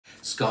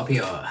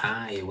Scorpio,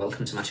 hi,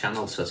 welcome to my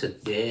channel. So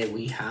today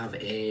we have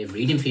a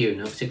reading for you.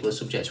 No particular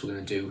subject we're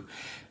going to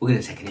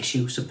take an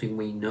issue, something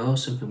we know,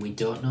 something we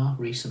don't know,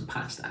 recent,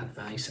 past,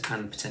 advice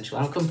and potential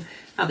outcome.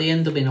 At the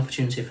end there'll be an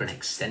opportunity for an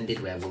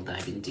extended where we'll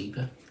dive in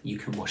deeper. You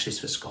can watch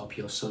this for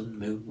Scorpio, Sun,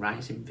 Moon,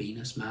 Rising,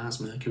 Venus, Mars,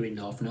 Mercury,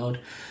 North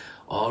Node,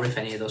 or if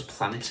any of those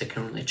planets are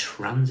currently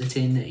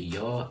transiting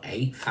your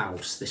 8th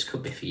house, this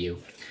could be for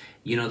you.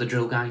 You know the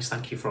drill, guys.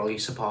 Thank you for all your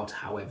support.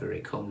 However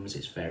it comes,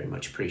 it's very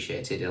much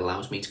appreciated. It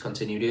allows me to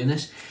continue doing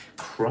this.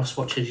 Cross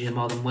watchers, you're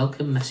more than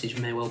welcome. Message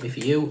may well be for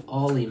you.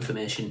 All the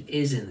information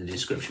is in the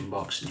description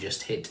box.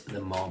 Just hit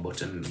the more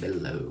button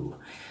below.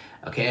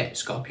 Okay,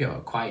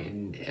 Scorpio, quite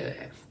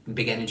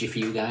big energy for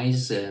you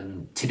guys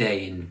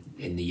today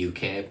in the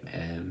UK.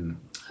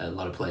 A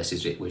lot of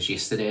places, it was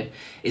yesterday,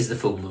 is the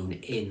full moon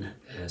in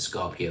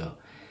Scorpio.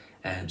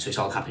 So it's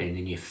all happening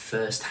in your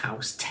first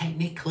house.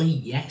 Technically,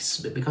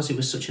 yes, but because it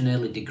was such an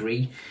early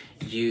degree,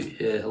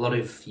 a lot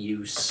of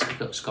you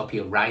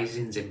Scorpio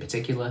risings in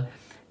particular,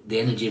 the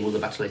energy will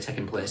have actually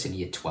taken place in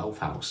your 12th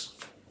house.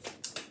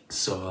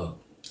 So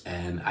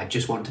I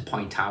just want to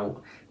point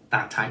out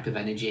that type of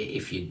energy.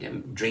 If you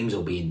dreams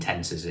will be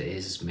intense as it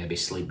is, maybe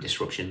sleep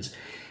disruptions.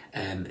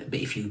 But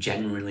if you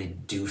generally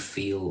do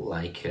feel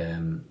like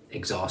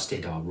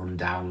exhausted or run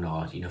down,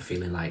 or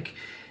feeling like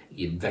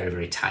you're very,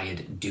 very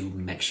tired, do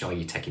make sure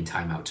you're taking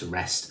time out to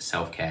rest,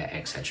 self-care,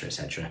 etc,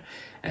 etc.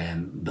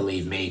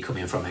 Believe me,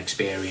 coming from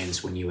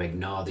experience, when you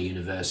ignore the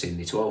universe in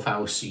the 12th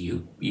house,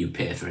 you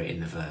pay for it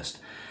in the first.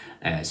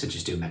 So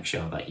just do make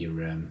sure that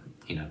you're,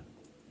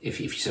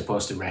 if you're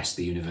supposed to rest,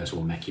 the universe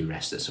will make you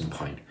rest at some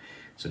point.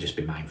 So just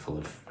be mindful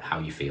of how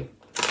you feel.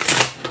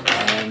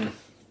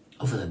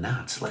 Other than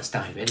that, let's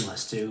dive in.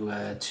 Let's do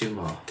 2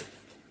 more.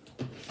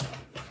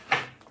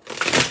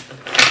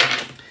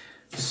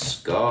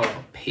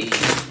 Scorpio,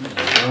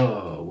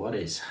 what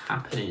is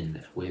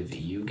happening with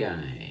you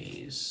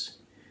guys?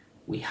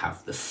 We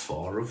have the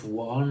 4 of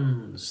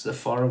Wands. The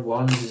 4 of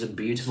Wands is a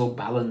beautiful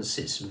balance.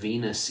 It's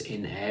Venus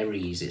in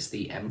Aries. It's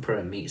the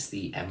Emperor meets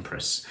the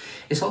Empress.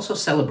 It's also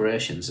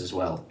celebrations as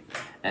well.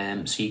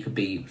 So it could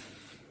be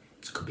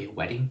a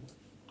wedding.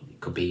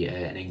 It could be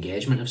an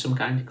engagement of some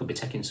kind. It could be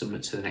taking something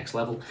to the next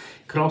level.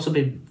 It could also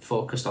be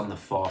focused on the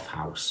 4th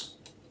house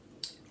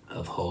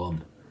of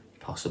home,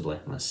 possibly.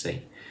 Let's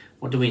see.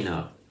 What do we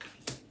know?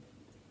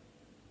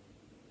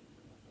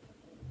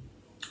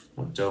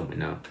 What don't we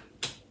know?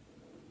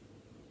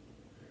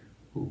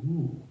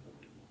 Ooh.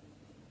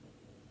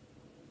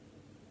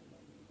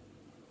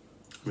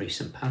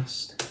 Recent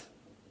past.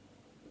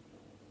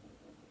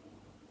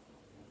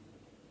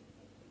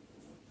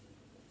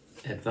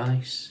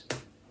 Advice.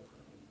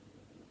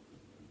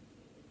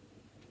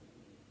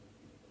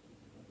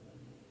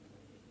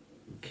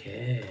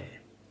 Okay.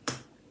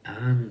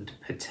 And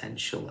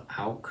potential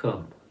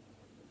outcome.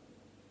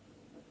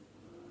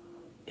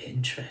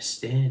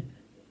 Interesting.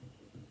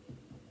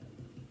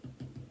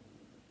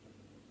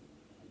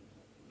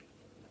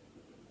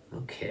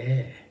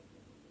 Okay.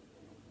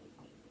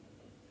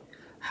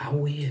 How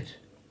weird.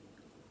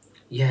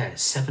 Yeah,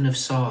 7 of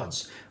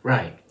Swords.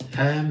 Right.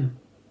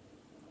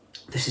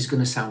 This is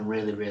going to sound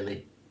really,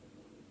 really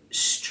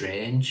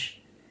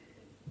strange,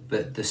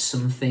 but there's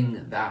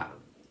something that,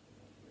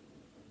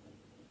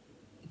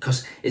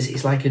 because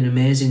it's like an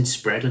amazing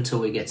spread until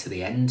we get to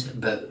the end,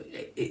 but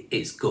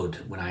it's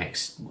good when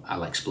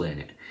I'll explain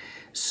it.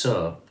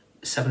 So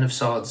 7 of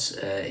Swords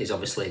is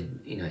obviously,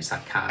 it's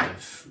that kind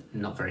of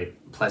not very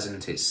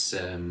pleasant. It's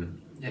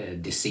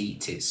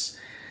deceit. It's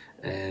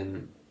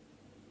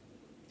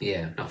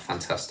yeah, not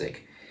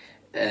fantastic.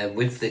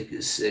 With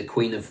the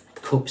Queen of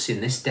Cups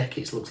in this deck,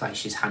 it looks like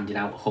she's handing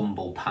out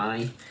humble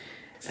pie.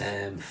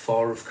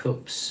 4 of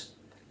Cups.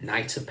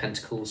 Knight of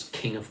Pentacles,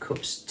 King of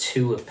Cups,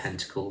 2 of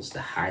Pentacles,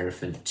 the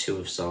Hierophant, 2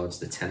 of Swords,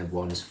 the 10 of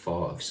Wands,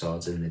 4 of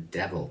Swords, and the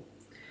Devil.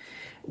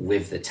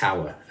 With the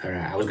Tower.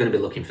 Alright, I was going to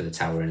be looking for the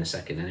Tower in a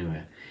second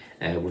anyway.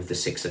 With the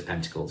 6 of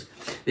Pentacles.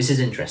 This is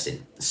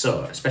interesting.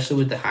 So, especially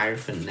with the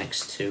Hierophant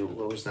next to,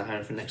 what was the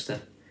Hierophant next to?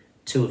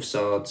 2 of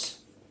Swords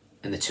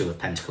and the 2 of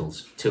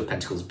Pentacles. 2 of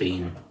Pentacles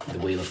being the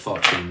Wheel of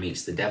Fortune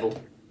meets the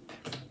Devil.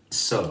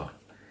 So,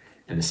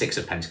 and the 6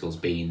 of Pentacles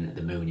being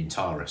the Moon in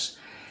Taurus.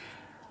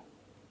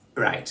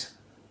 Right,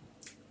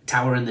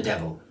 Tower and the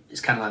Devil. It's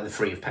kind of like the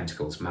 3 of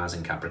Pentacles, Mars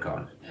and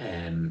Capricorn.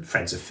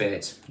 Friends of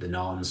Fate, the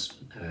Norns,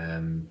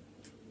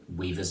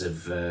 weavers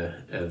of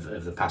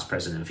the past,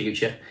 present and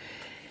future.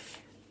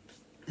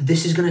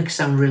 This is going to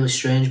sound really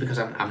strange because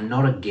I'm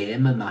not a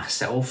gamer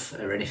myself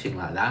or anything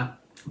like that,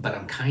 but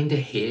I'm kind of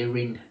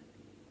hearing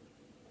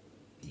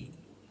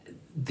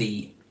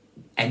the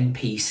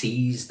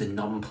NPCs, the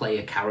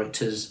non-player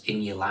characters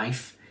in your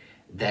life,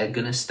 they're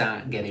going to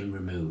start getting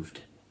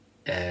removed.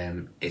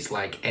 It's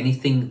like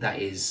anything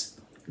that is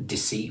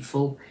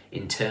deceitful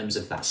in terms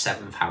of that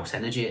 7th house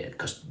energy,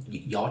 because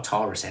your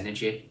Taurus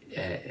energy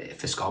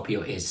for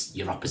Scorpio is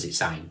your opposite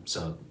sign.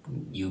 So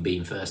you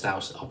being 1st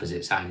house,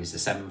 opposite sign is the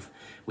 7th,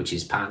 which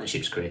is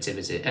partnerships,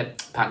 creativity,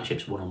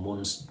 partnerships,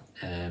 one-on-ones,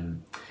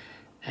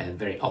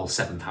 very all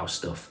 7th house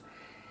stuff.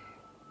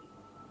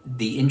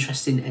 The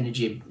interesting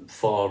energy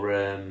for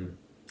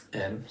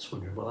just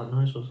wondering what that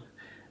noise was.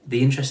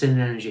 The interesting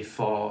energy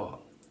for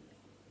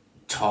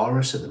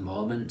Taurus at the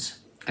moment,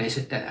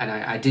 and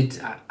I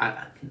did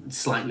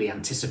slightly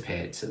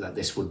anticipate that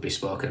this would be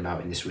spoken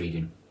about in this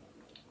reading,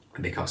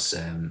 because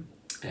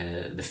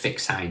the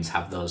fixed signs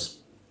have those,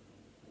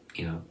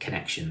 you know,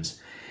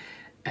 connections.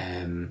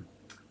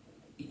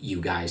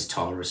 You guys,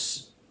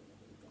 Taurus,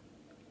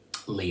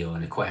 Leo,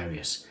 and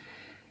Aquarius.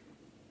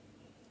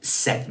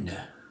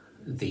 Sedna,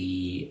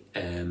 the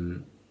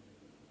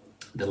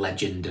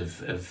legend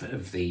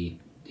of the,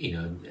 you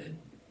know,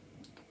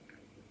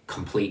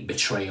 complete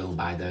betrayal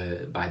by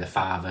the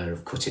father,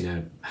 of cutting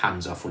her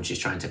hands off when she's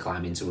trying to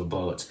climb into a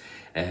boat,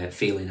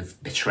 feeling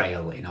of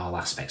betrayal in all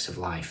aspects of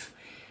life,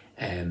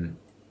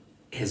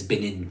 has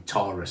been in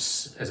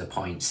Taurus as a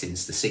point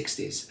since the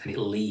 60s, and it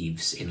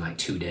leaves in like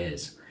 2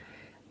 days.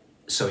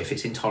 So if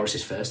it's in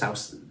Taurus's first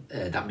house,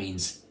 that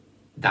means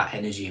that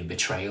energy of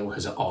betrayal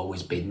has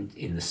always been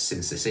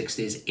since the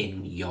 60s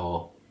in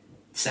your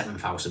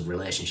 7th house of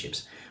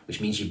relationships,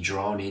 which means you've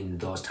drawn in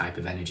those type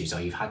of energies,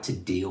 or you've had to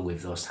deal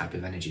with those type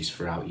of energies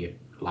throughout your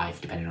life,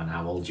 depending on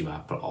how old you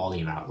are, but all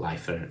your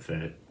life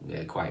for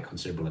quite a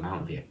considerable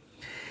amount of you.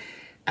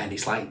 And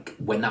it's like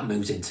when that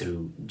moves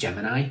into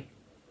Gemini,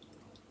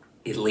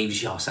 it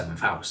leaves your 7th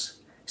house.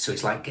 So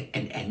it's like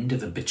an end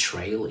of a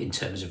betrayal in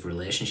terms of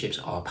relationships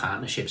or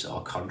partnerships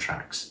or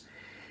contracts.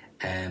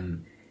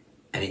 And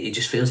it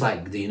just feels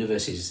like the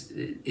universe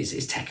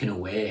is taking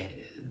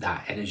away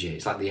that energy.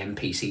 It's like the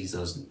NPCs,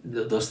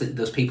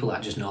 those people that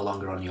are just no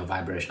longer on your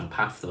vibrational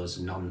path, those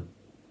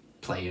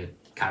non-player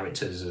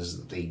characters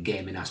as the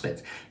gaming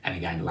aspect. And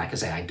again, like I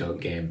say, I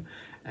don't game.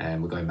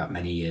 We're going back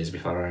many years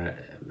before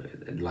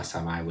last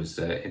time I was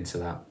into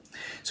that.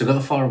 So we've got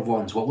the Four of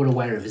Wands. What we're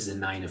aware of is the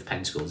Nine of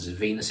Pentacles. It's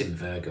Venus in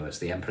Virgo. It's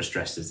the Empress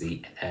dressed as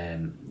the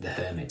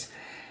Hermit.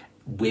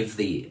 With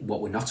what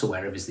we're not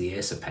aware of is the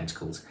Ace of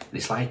Pentacles. And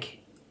it's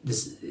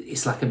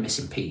like a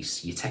missing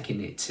piece. You're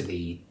taking it to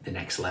the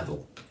next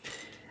level.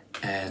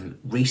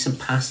 Recent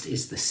past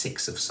is the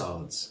Six of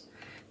Swords.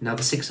 Now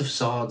the Six of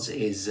Swords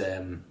is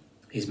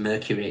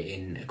Mercury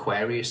in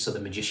Aquarius, so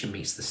the Magician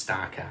meets the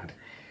Star card.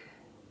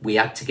 We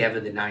add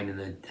together the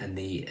 9 and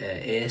the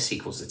Ace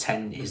equals the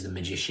 10 is the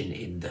Magician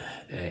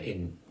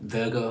in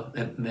Virgo,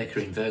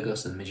 Mercury in Virgo,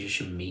 so the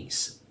Magician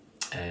meets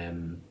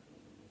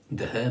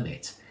the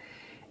Hermit.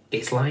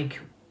 It's like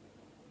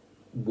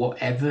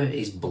whatever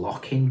is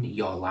blocking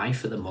your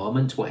life at the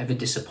moment, whatever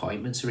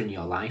disappointments are in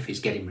your life is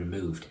getting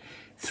removed.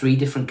 3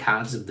 different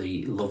cards of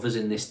the Lovers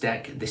in this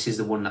deck. This is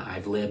the one that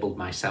I've labelled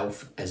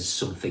myself as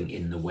something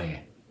in the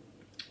way.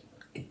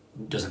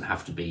 It doesn't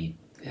have to be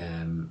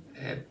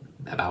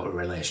about a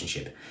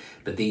relationship,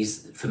 but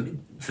these,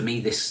 for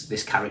me,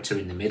 this character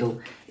in the middle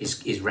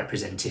is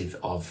representative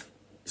of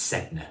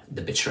Sedna,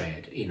 the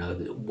betrayed. You know,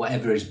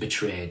 whatever is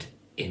betrayed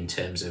in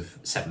terms of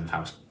 7th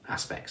house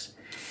aspects.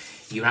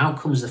 Your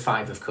outcome is the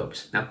Five of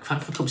Cups. Now,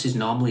 Five of Cups is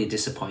normally a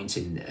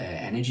disappointing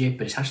energy,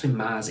 but it's actually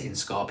Mars in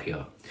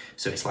Scorpio.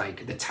 So it's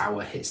like the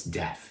Tower hits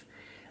death.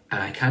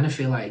 And I kind of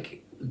feel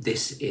like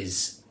this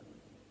is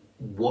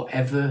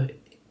whatever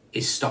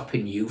is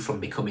stopping you from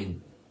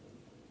becoming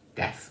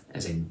death,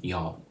 as in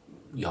your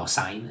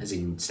sign, as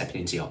in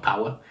stepping into your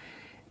power.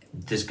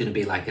 There's going to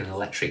be like an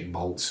electric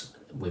bolt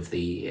with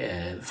the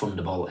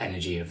thunderbolt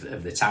energy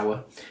of the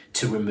Tower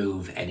to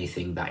remove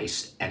anything that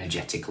is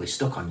energetically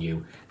stuck on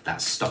you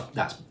that's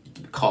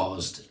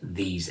caused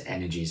these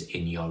energies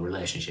in your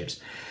relationships.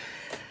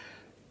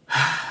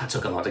 That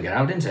took a lot to get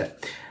out, didn't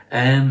it?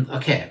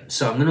 Okay,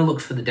 so I'm going to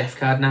look for the Death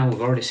card now.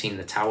 We've already seen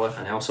the Tower,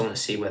 and I also want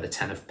to see where the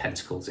Ten of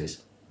Pentacles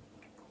is.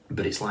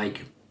 But it's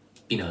like,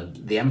 you know,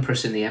 the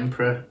Empress and the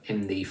Emperor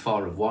in the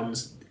Four of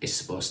Wands is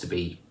supposed to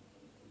be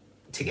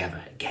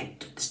together. Again,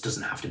 this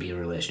doesn't have to be a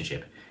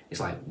relationship.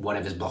 It's like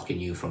whatever's blocking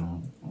you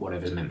from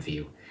whatever's meant for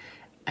you.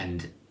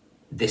 And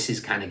this is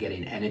kind of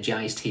getting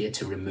energized here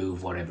to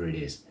remove whatever it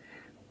is.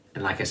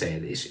 And like I say,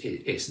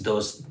 it's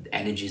those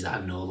energies that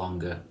are no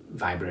longer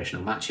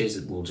vibrational matches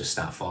that will just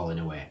start falling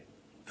away.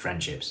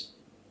 Friendships,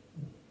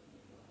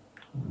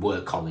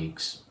 work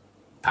colleagues,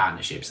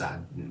 partnerships that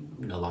are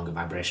no longer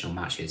vibrational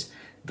matches,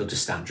 they'll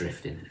just start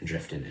drifting and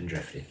drifting and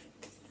drifting.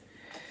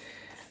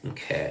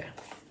 Okay.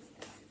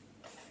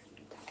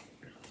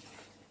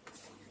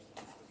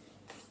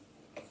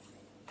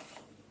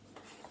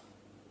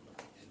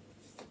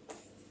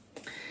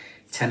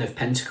 Ten of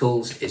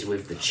Pentacles is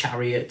with the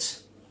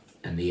Chariot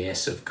and the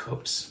Ace of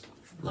Cups.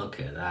 Look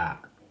at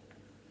that.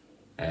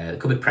 There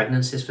could be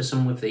pregnancies for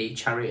some with the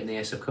Chariot and the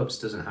Ace of Cups.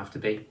 Doesn't have to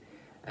be.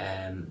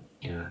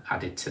 You know,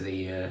 added to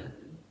the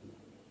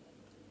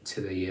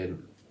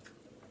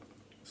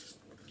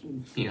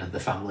you know, the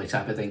family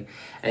type of thing.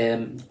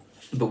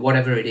 But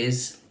whatever it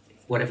is,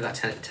 whatever that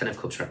ten of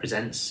Cups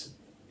represents,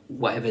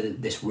 whatever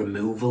this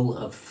removal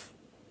of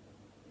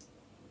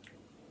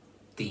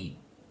the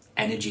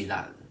energy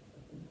that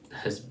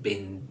has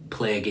been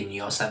plaguing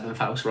your 7th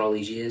house for all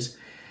these years,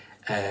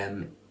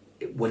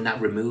 when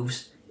that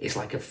removes, it's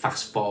like a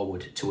fast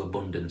forward to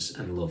abundance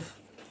and love.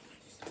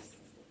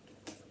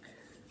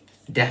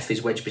 Death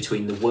is wedged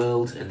between the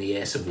world and the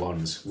Ace of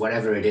Wands.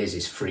 Whatever it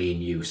is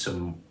freeing you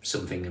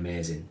something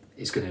amazing.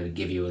 It's going to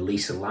give you a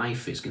lease of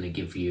life. It's going to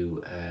give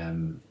you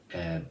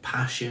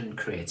passion,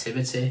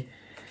 creativity.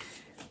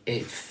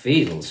 It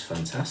feels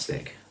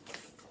fantastic.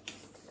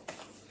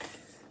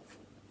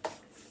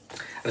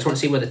 I just want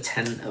to see where the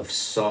Ten of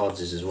Swords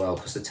is as well,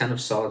 because the Ten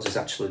of Swords is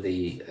actually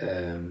the,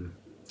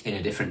 in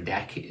a different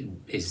deck,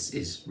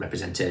 is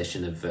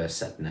representation of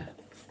Sedna.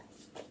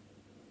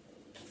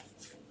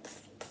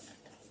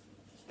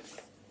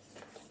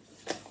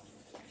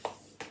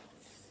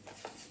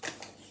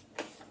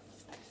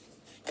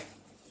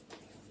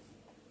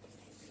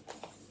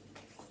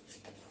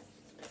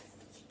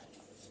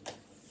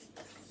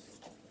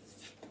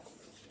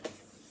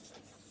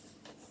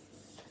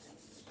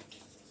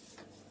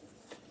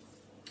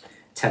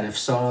 Ten of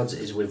Swords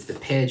is with the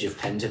Page of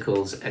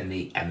Pentacles and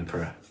the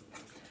Emperor.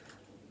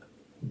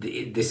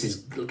 This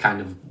is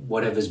kind of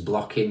whatever's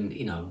blocking,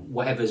 you know,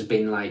 whatever's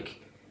been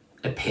like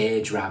a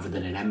page rather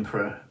than an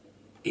emperor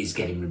is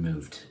getting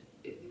removed.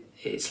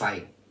 It's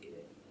like,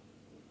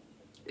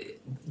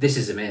 this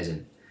is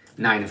amazing.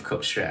 Nine of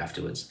Cups straight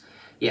afterwards.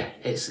 Yeah,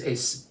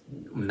 it's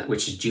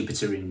which is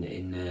Jupiter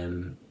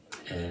in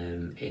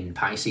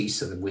Pisces,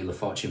 so the Wheel of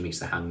Fortune meets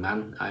the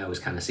Hangman. I always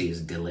kind of see as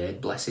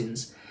delayed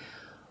blessings.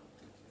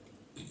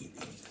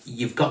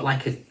 You've got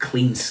like a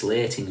clean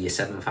slate in your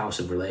 7th house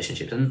of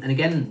relationships, and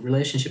again,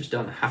 relationships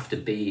don't have to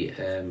be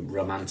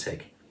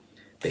romantic,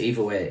 but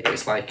either way,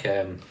 it's like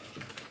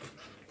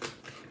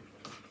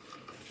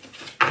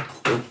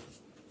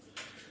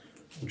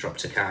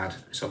dropped a card.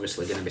 It's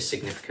obviously going to be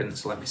significant,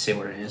 so let me see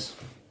what it is.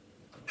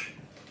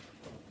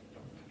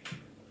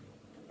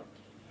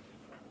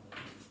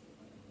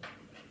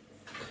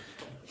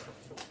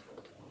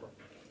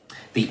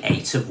 The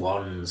Eight of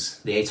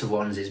Wands. The Eight of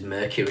Wands is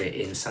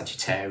Mercury in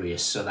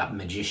Sagittarius, so that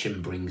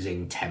magician brings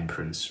in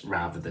temperance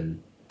rather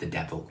than the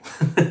devil.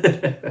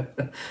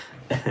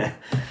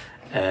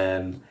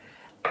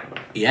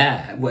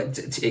 Yeah,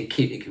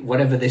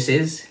 whatever this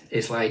is,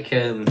 it's like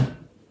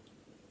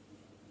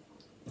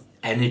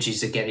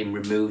energies are getting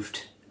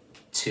removed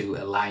to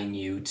align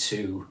you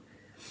to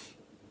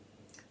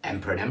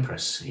Emperor and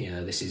Empress. You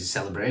know, this is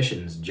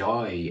celebrations,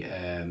 joy,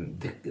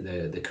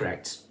 the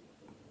correct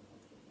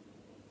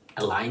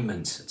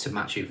alignment to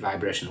match your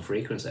vibrational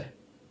frequency.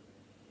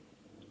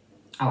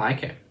 I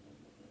like it.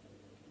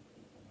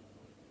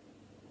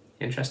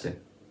 Interesting.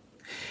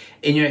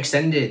 In your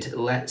extended,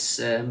 let's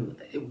we'll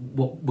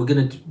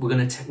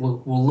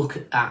look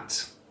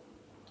at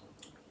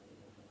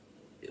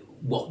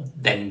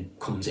what then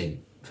comes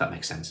in, if that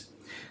makes sense.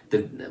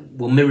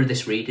 We'll mirror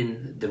this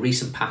reading. The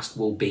recent past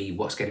will be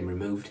what's getting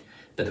removed,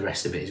 but the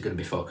rest of it is going to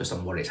be focused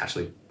on what it's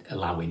actually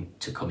allowing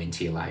to come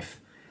into your life.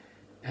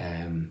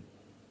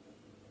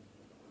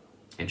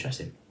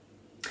 Interesting.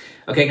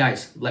 Okay,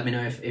 guys, let me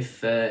know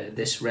if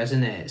this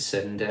resonates,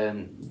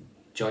 and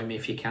join me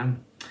if you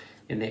can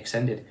in the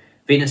extended.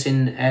 Venus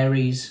in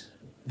Aries,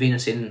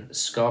 Venus in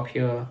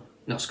Scorpio,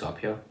 not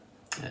Scorpio,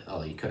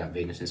 oh, you could have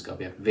Venus in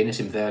Scorpio, Venus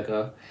in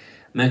Virgo,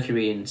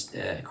 Mercury in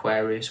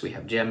Aquarius, we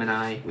have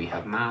Gemini, we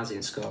have Mars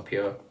in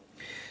Scorpio,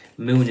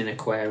 Moon in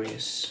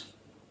Aquarius,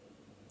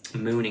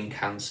 Moon in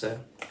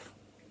Cancer,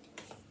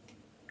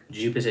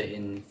 Jupiter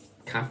in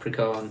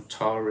Capricorn,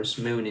 Taurus,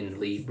 Moon in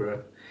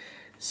Libra,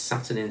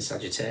 Saturn in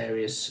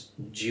Sagittarius,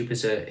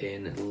 Jupiter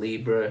in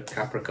Libra,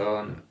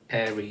 Capricorn,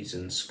 Aries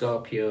and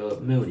Scorpio,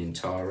 Moon in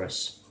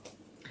Taurus,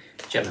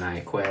 Gemini,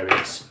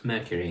 Aquarius,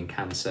 Mercury in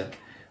Cancer,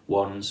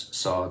 Wands,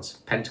 Swords,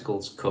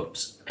 Pentacles,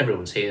 Cups.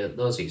 Everyone's here.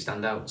 Those are your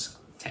standouts.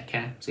 Take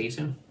care. See you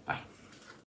soon. Bye.